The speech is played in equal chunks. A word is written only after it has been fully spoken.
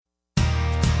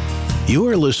You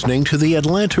are listening to the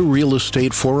Atlanta Real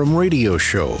Estate Forum radio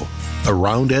show,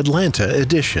 Around Atlanta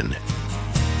edition,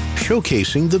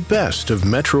 showcasing the best of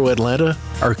Metro Atlanta,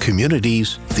 our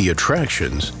communities, the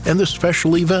attractions, and the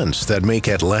special events that make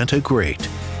Atlanta great.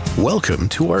 Welcome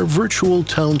to our virtual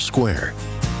town square.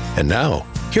 And now,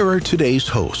 here are today's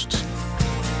hosts.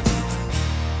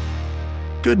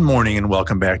 Good morning and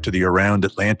welcome back to the Around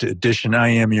Atlanta edition. I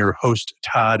am your host,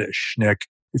 Todd Schnick.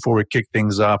 Before we kick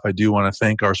things off, I do want to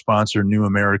thank our sponsor, New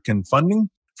American Funding,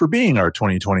 for being our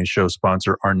 2020 show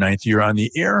sponsor, our 9th year on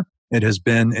the air. It has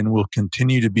been and will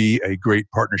continue to be a great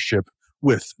partnership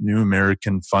with New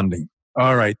American Funding.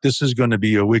 All right, this is going to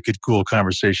be a wicked cool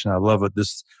conversation. I love what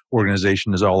this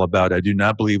organization is all about. I do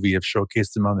not believe we have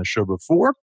showcased them on the show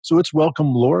before. So let's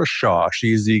welcome Laura Shaw.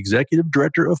 She is the Executive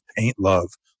Director of Paint Love.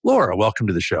 Laura, welcome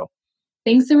to the show.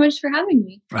 Thanks so much for having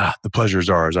me. The pleasure is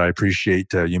ours. I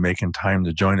appreciate you making time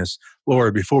to join us.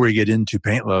 Laura, before we get into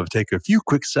Paint Love, take a few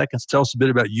quick seconds. Tell us a bit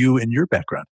about you and your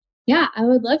background. Yeah, I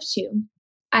would love to.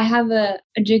 I have a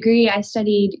degree. I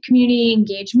studied community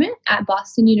engagement at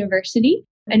Boston University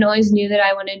and always knew that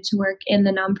I wanted to work in the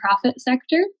nonprofit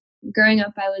sector. Growing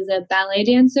up, I was a ballet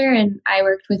dancer and I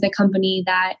worked with a company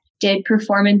that did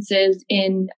performances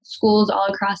in schools all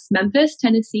across Memphis,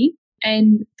 Tennessee.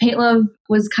 And Paint Love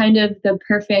was kind of the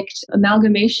perfect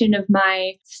amalgamation of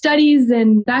my studies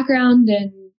and background.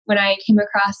 And when I came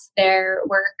across their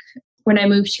work, when I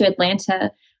moved to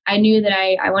Atlanta, I knew that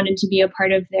I wanted to be a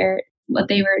part of what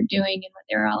they were doing and what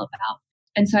they were all about.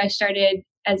 And so I started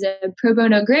as a pro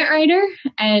bono grant writer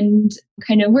and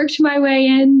kind of worked my way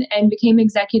in and became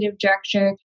executive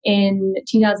director in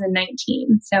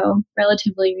 2019. So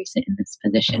relatively recent in this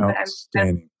position, but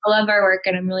I love our work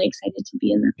and I'm really excited to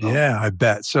be in this role. Yeah, I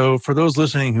bet. So for those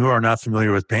listening who are not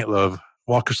familiar with Paint Love,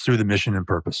 walk us through the mission and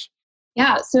purpose.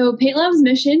 Yeah, so Paint Love's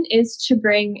mission is to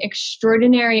bring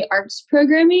extraordinary arts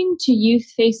programming to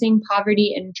youth facing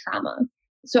poverty and trauma.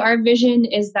 So our vision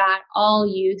is that all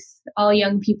youth, all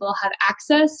young people have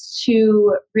access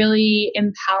to really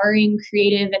empowering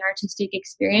creative and artistic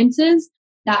experiences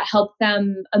that help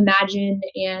them imagine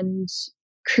and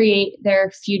create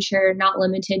their future, not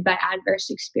limited by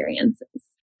adverse experiences.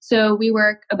 So we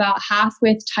work about half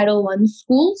with Title I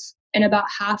schools and about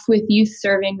half with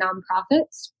youth-serving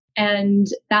nonprofits. And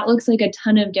that looks like a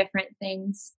ton of different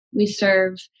things. We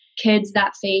serve kids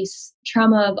that face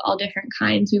trauma of all different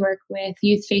kinds. We work with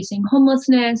youth facing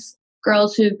homelessness,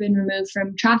 girls who have been removed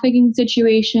from trafficking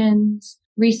situations,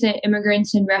 recent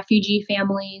immigrants and refugee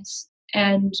families.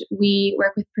 And we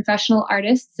work with professional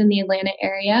artists in the Atlanta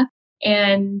area.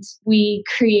 And we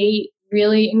create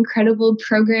really incredible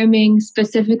programming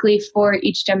specifically for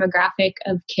each demographic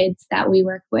of kids that we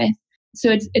work with. So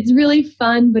it's really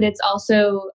fun, but it's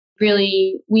also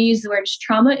really, we use the word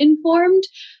trauma informed.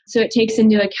 So it takes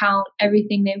into account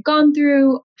everything they've gone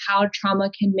through, how trauma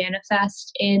can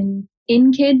manifest in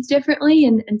kids differently.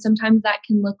 And sometimes that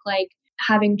can look like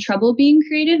having trouble being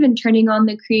creative and turning on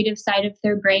the creative side of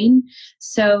their brain.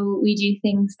 So we do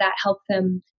things that help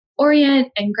them orient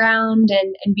and ground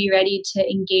and be ready to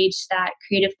engage that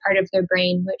creative part of their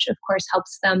brain, which of course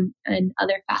helps them in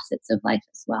other facets of life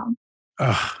as well.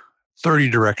 30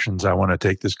 directions I want to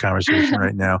take this conversation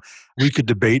right now. We could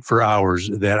debate for hours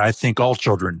that I think all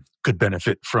children could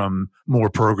benefit from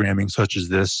more programming such as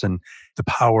this, and the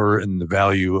power and the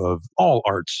value of all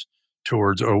arts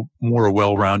towards a more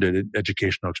well-rounded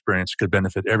educational experience could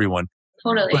benefit everyone.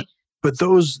 Totally. But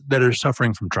those that are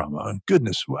suffering from trauma,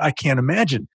 goodness, I can't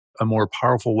imagine a more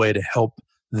powerful way to help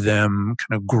them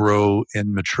kind of grow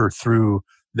and mature through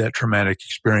that traumatic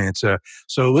experience.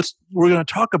 So we're going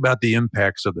to talk about the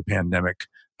impacts of the pandemic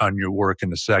on your work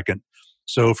in a second.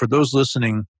 So for those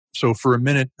listening, for a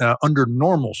minute, under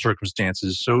normal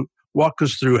circumstances, so walk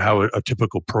us through how a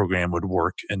typical program would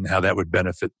work and how that would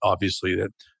benefit, obviously,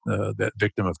 that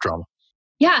victim of trauma.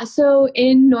 Yeah, so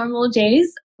in normal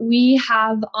days, we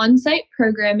have on-site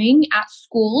programming at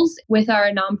schools with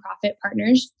our nonprofit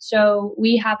partners. So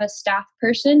we have a staff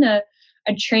person, a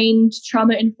trained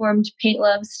trauma-informed Paint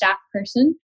Love staff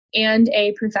person, and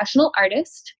a professional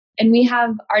artist. And we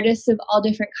have artists of all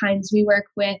different kinds. We work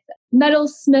with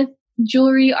metalsmith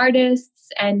jewelry artists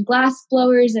and glass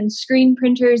blowers and screen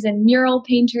printers and mural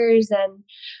painters and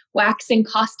wax and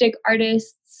caustic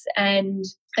artists and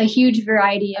a huge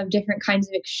variety of different kinds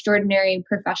of extraordinary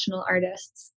professional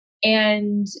artists.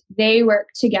 And they work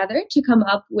together to come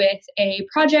up with a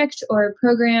project or a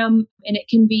program. And it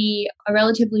can be a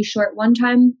relatively short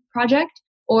one-time project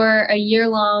or a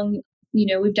year-long.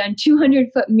 We've done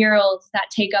 200-foot murals that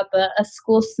take up a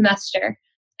school semester.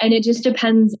 And it just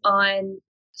depends on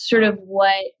sort of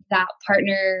what that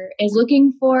partner is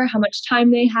looking for, how much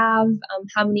time they have,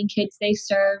 how many kids they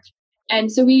serve.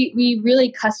 And so we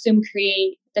really custom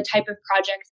create the type of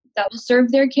projects that will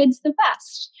serve their kids the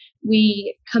best.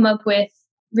 We come up with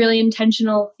really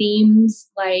intentional themes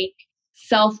like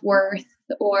self-worth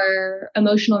or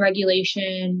emotional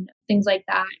regulation, things like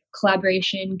that,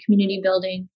 collaboration, community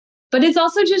building. But it's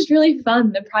also just really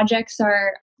fun. The projects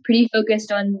are pretty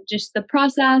focused on just the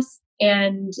process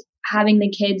and having the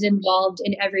kids involved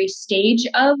in every stage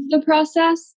of the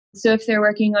process. So if they're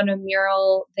working on a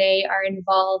mural, they are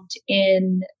involved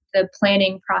in the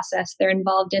planning process. They're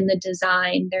involved in the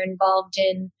design. They're involved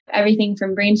in everything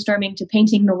from brainstorming to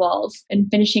painting the walls and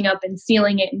finishing up and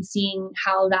sealing it and seeing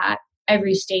how that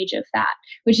every stage of that,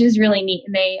 which is really neat.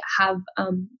 And they have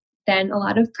then a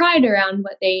lot of pride around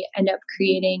what they end up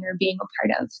creating or being a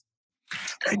part of.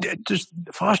 Just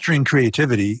fostering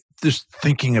creativity, just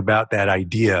thinking about that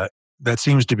idea, that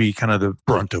seems to be kind of the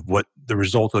brunt of what the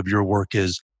result of your work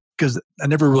is. Because I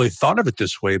never really thought of it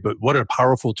this way, but what a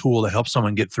powerful tool to help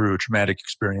someone get through a traumatic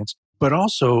experience. But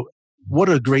also, what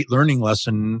a great learning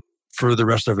lesson for the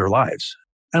rest of their lives.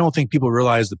 I don't think people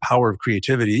realize the power of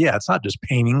creativity. Yeah, it's not just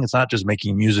painting. It's not just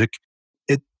making music.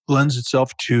 It lends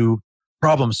itself to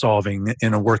problem solving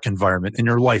in a work environment, in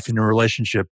your life, in your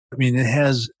relationship. I mean, it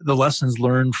has the lessons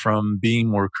learned from being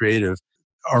more creative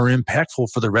are impactful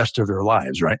for the rest of their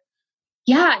lives, right?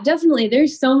 Yeah, definitely.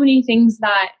 There's so many things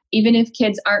that even if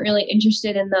kids aren't really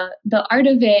interested in the art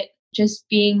of it, just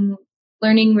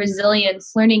learning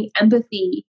resilience, learning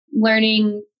empathy,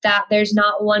 learning that there's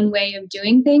not one way of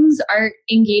doing things. Art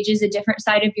engages a different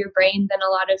side of your brain than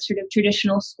a lot of sort of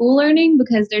traditional school learning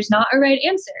because there's not a right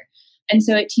answer. And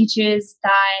so it teaches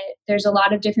that there's a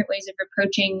lot of different ways of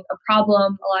approaching a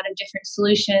problem, a lot of different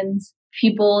solutions.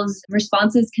 People's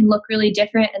responses can look really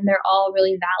different and they're all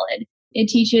really valid. It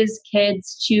teaches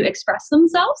kids to express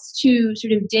themselves, to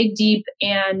sort of dig deep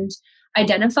and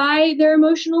identify their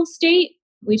emotional state.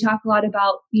 We talk a lot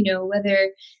about, whether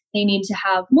they need to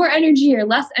have more energy or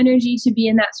less energy to be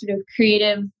in that sort of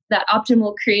creative, that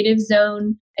optimal creative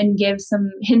zone, and give some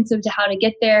hints of to how to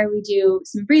get there. We do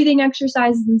some breathing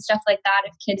exercises and stuff like that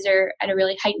if kids are at a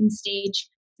really heightened stage.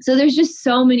 So there's just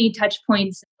so many touch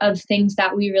points of things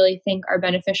that we really think are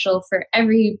beneficial for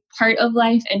every part of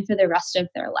life and for the rest of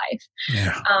their life.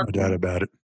 Yeah, no doubt about it.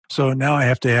 So now I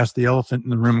have to ask the elephant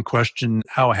in the room question.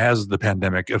 How has the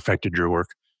pandemic affected your work?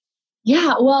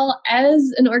 Yeah, well,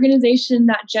 as an organization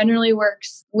that generally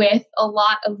works with a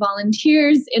lot of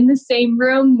volunteers in the same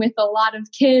room with a lot of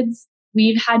kids,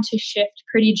 we've had to shift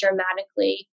pretty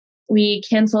dramatically. We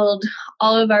canceled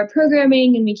all of our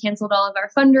programming and we canceled all of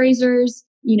our fundraisers,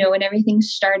 when everything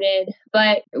started.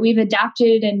 But we've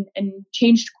adapted and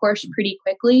changed course pretty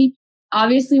quickly.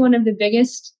 Obviously, one of the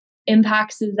biggest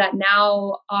impacts is that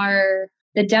now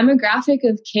the demographic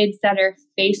of kids that are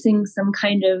facing some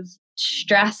kind of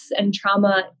stress and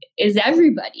trauma is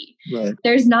everybody. Right.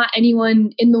 There's not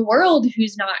anyone in the world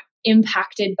who's not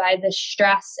impacted by the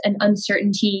stress and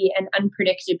uncertainty and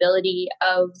unpredictability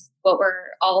of what we're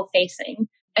all facing.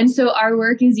 And so our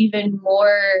work is even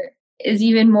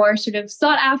more sort of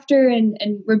sought after and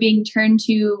we're being turned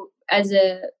to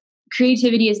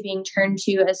creativity is being turned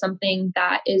to as something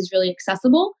that is really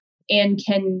accessible and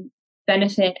can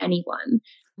benefit anyone.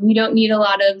 We don't need a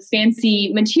lot of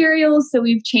fancy materials, so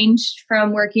we've changed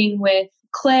from working with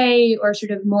clay or sort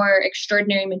of more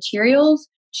extraordinary materials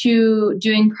to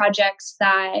doing projects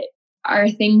that are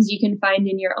things you can find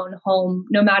in your own home,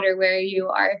 no matter where you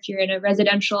are. If you're in a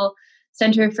residential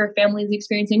center for families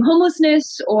experiencing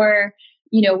homelessness or,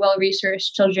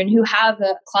 well-resourced children who have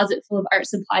a closet full of art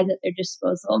supplies at their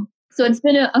disposal. So it's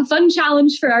been a fun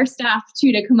challenge for our staff,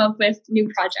 too, to come up with new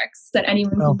projects that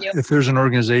anyone can do. If there's an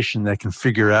organization that can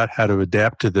figure out how to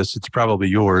adapt to this, it's probably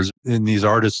yours. And these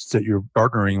artists that you're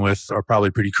partnering with are probably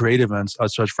pretty creative on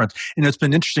such fronts. And it's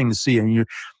been interesting to see, and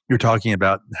you're talking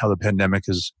about how the pandemic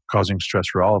is causing stress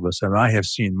for all of us. And I have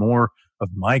seen more of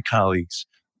my colleagues,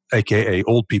 aka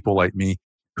old people like me,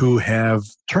 who have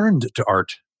turned to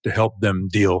art to help them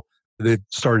deal. They've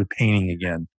started painting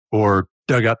again or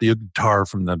dug out the guitar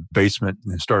from the basement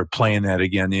and started playing that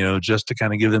again, just to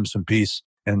kind of give them some peace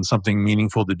and something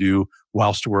meaningful to do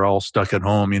whilst we're all stuck at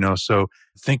home, So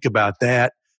think about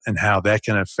that and how that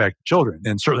can affect children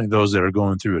and certainly those that are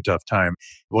going through a tough time.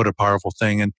 What a powerful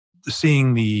thing. And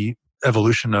seeing the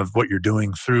evolution of what you're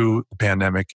doing through the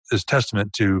pandemic is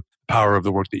testament to the power of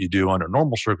the work that you do under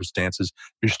normal circumstances.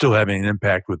 You're still having an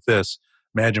impact with this.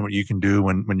 Imagine what you can do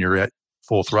when you're at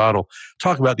full throttle.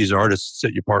 Talk about these artists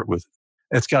that you part with.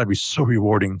 It's got to be so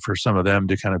rewarding for some of them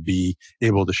to kind of be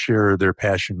able to share their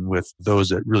passion with those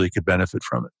that really could benefit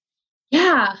from it.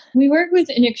 Yeah, we work with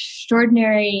an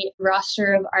extraordinary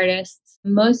roster of artists,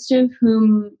 most of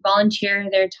whom volunteer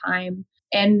their time.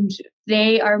 And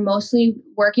they are mostly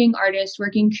working artists,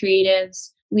 working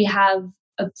creatives. We have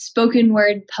a spoken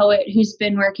word poet who's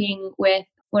been working with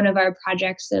one of our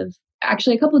projects of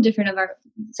actually a couple different of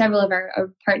several of our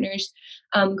partners,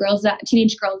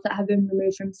 teenage girls that have been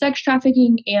removed from sex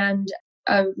trafficking and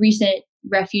recent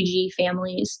refugee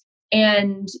families.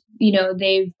 And,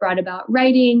 they've brought about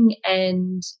writing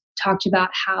and talked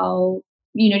about how,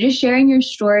 just sharing your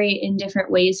story in different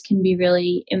ways can be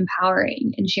really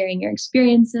empowering, and sharing your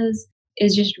experiences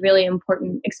is just really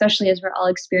important, especially as we're all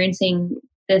experiencing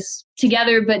this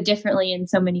together, but differently in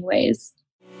so many ways.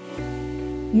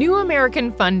 New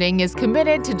American Funding is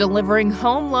committed to delivering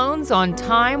home loans on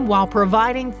time while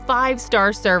providing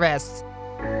 5-star service.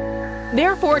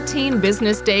 Their 14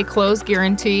 business day close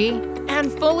guarantee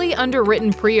and fully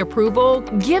underwritten pre-approval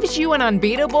gives you an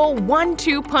unbeatable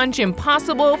 1-2 punch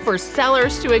impossible for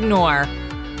sellers to ignore.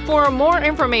 For more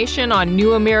information on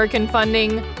New American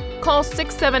Funding, call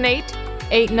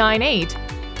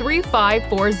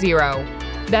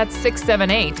 678-898-3540. That's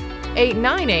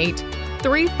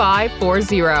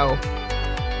 678-898-3540.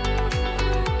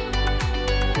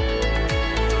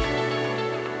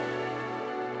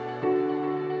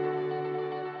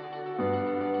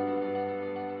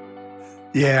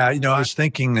 Yeah, I was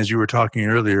thinking as you were talking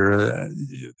earlier, a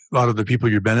lot of the people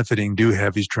you're benefiting do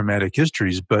have these traumatic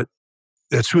histories, but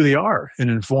that's who they are and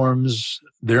informs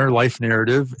their life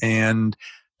narrative. And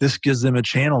this gives them a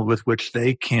channel with which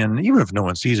they can, even if no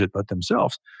one sees it but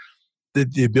themselves,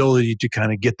 the ability to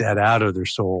kind of get that out of their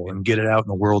soul and get it out in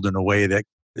the world in a way that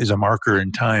is a marker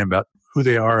in time about who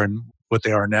they are and what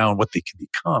they are now and what they can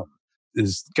become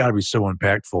is got to be so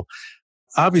impactful.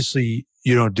 Obviously,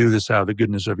 you don't do this out of the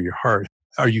goodness of your heart.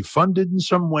 Are you funded in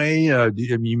some way?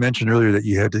 You mentioned earlier that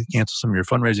you had to cancel some of your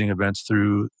fundraising events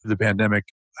through the pandemic.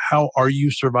 How are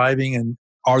you surviving? And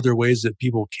are there ways that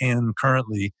people can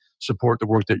currently support the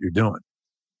work that you're doing?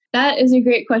 That is a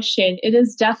great question. It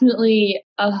is definitely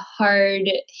a hard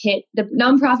hit. The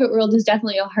nonprofit world is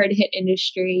definitely a hard hit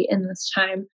industry in this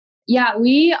time. Yeah,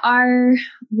 we are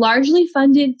largely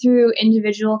funded through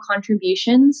individual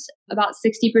contributions. About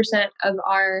 60% of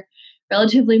our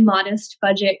relatively modest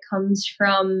budget comes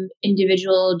from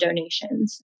individual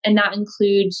donations. And that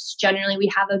includes, generally, we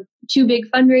have 2 big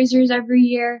fundraisers every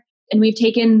year, and we've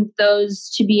taken those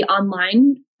to be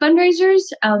online fundraisers.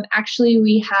 Actually,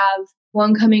 we have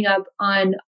one coming up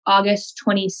on August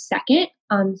 22nd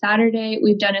on Saturday.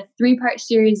 We've done a 3-part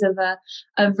series of a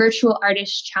virtual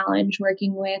artist challenge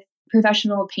working with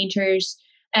professional painters,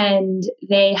 and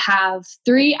they have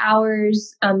 3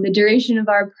 hours, the duration of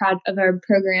our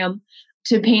program,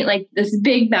 to paint like this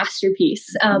big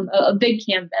masterpiece, a big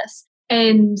canvas.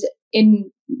 And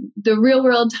in the real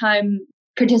world time,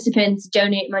 participants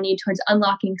donate money towards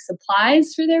unlocking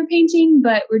supplies for their painting,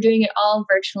 but we're doing it all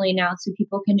virtually now, so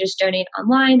people can just donate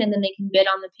online and then they can bid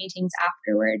on the paintings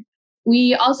afterward.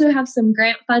 We also have some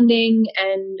grant funding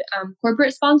and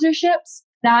corporate sponsorships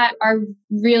that are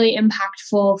really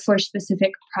impactful for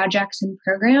specific projects and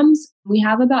programs. We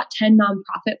have about 10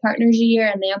 nonprofit partners a year,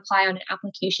 and they apply on an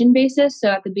application basis. So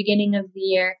at the beginning of the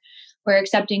year, we're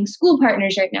accepting school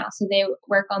partners right now. So they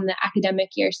work on the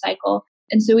academic year cycle.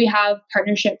 And so we have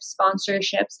partnerships,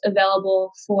 sponsorships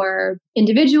available for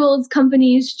individuals,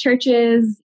 companies,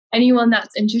 churches, anyone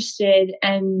that's interested,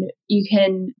 and you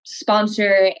can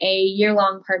sponsor a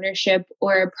year-long partnership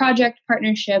or a project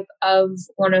partnership of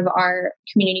one of our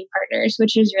community partners,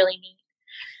 which is really neat.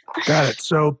 Got it.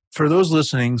 So for those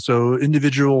listening, so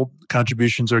individual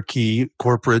contributions are key.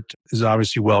 Corporate is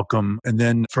obviously welcome. And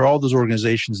then for all those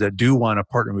organizations that do want to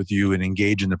partner with you and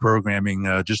engage in the programming,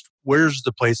 just where's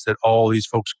the place that all these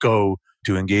folks go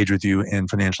to engage with you and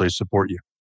financially support you?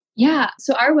 Yeah,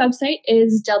 so our website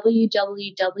is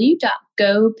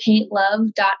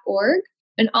www.gopaintlove.org,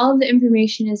 and all of the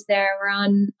information is there. We're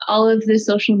on all of the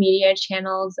social media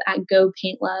channels at Go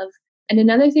Paint Love. And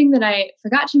another thing that I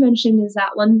forgot to mention is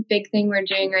that one big thing we're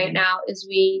doing right now is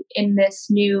in this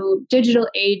new digital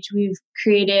age, we've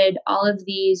created all of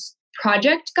these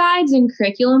project guides and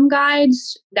curriculum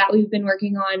guides that we've been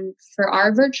working on for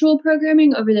our virtual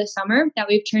programming over the summer that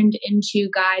we've turned into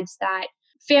guides that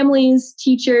families,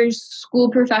 teachers,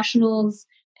 school professionals,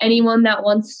 anyone that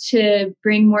wants to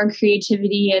bring more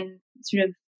creativity and sort of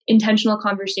intentional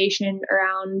conversation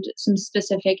around some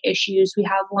specific issues. We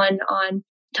have one on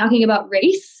talking about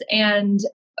race and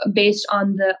based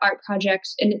on the art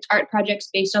projects, and it's art projects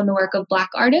based on the work of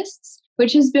Black artists,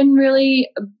 which has been really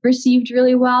received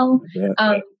really well.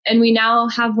 And we now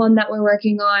have one that we're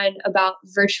working on about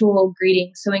virtual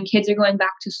greeting. So when kids are going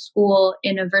back to school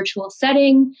in a virtual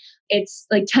setting, it's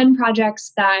like 10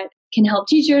 projects that can help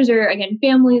teachers or, again,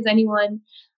 families, anyone,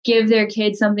 give their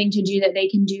kids something to do that they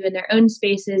can do in their own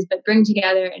spaces, but bring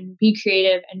together and be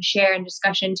creative and share and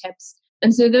discussion tips.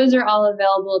 And so those are all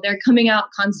available. They're coming out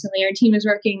constantly. Our team is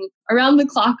working around the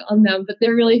clock on them, but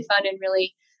they're really fun and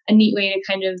really a neat way to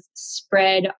kind of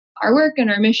spread our work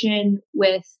and our mission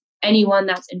with anyone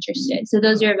that's interested. So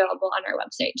those are available on our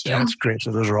website too. That's great.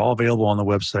 So those are all available on the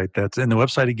website. And the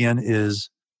website again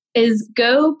is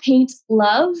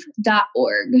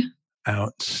gopaintlove.org.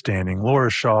 Outstanding. Laura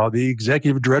Shaw, the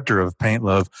executive director of Paint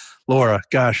Love. Laura,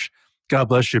 gosh, God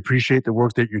bless you. Appreciate the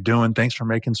work that you're doing. Thanks for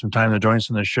making some time to join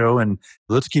us on the show. And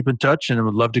let's keep in touch. And I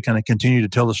would love to kind of continue to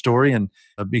tell the story. And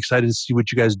I'd be excited to see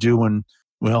what you guys do when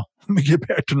we get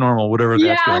back to normal, whatever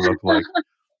that's going to look like.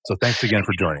 So thanks again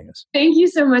for joining us. Thank you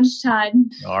so much, Todd.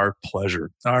 Our pleasure.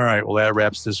 All right. Well, that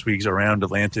wraps this week's Around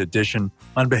Atlanta edition.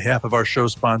 On behalf of our show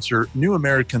sponsor, New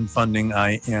American Funding,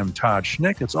 I am Todd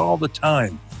Schnick. It's all the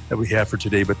time that we have for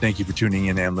today, but thank you for tuning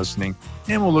in and listening.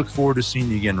 And we'll look forward to seeing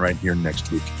you again right here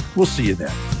next week. We'll see you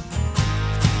then.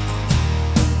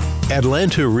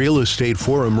 Atlanta Real Estate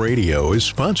Forum Radio is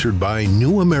sponsored by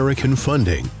New American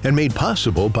Funding and made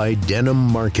possible by Denim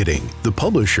Marketing, the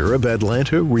publisher of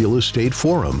Atlanta Real Estate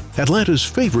Forum, Atlanta's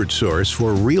favorite source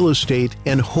for real estate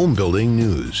and home building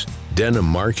news. Denim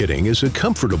Marketing is a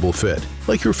comfortable fit,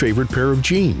 like your favorite pair of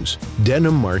jeans.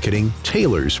 Denim Marketing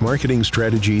tailors marketing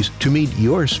strategies to meet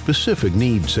your specific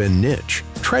needs and niche.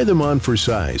 Try them on for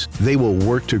size. They will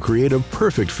work to create a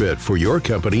perfect fit for your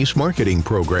company's marketing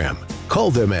program. Call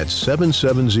them at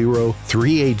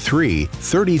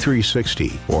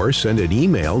 770-383-3360 or send an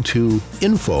email to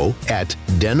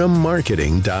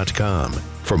info@denimmarketing.com.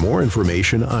 For more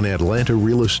information on Atlanta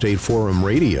Real Estate Forum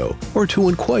Radio or to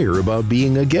inquire about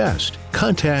being a guest,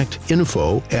 contact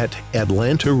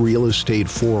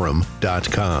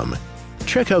info@atlantarealestateforum.com.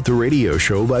 Check out the radio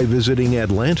show by visiting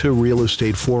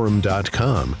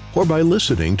atlantarealestateforum.com or by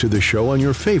listening to the show on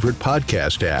your favorite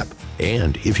podcast app.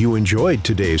 And if you enjoyed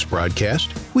today's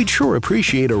broadcast, we'd sure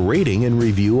appreciate a rating and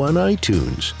review on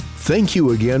iTunes. Thank you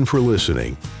again for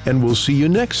listening, and we'll see you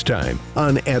next time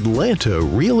on Atlanta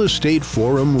Real Estate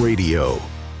Forum Radio.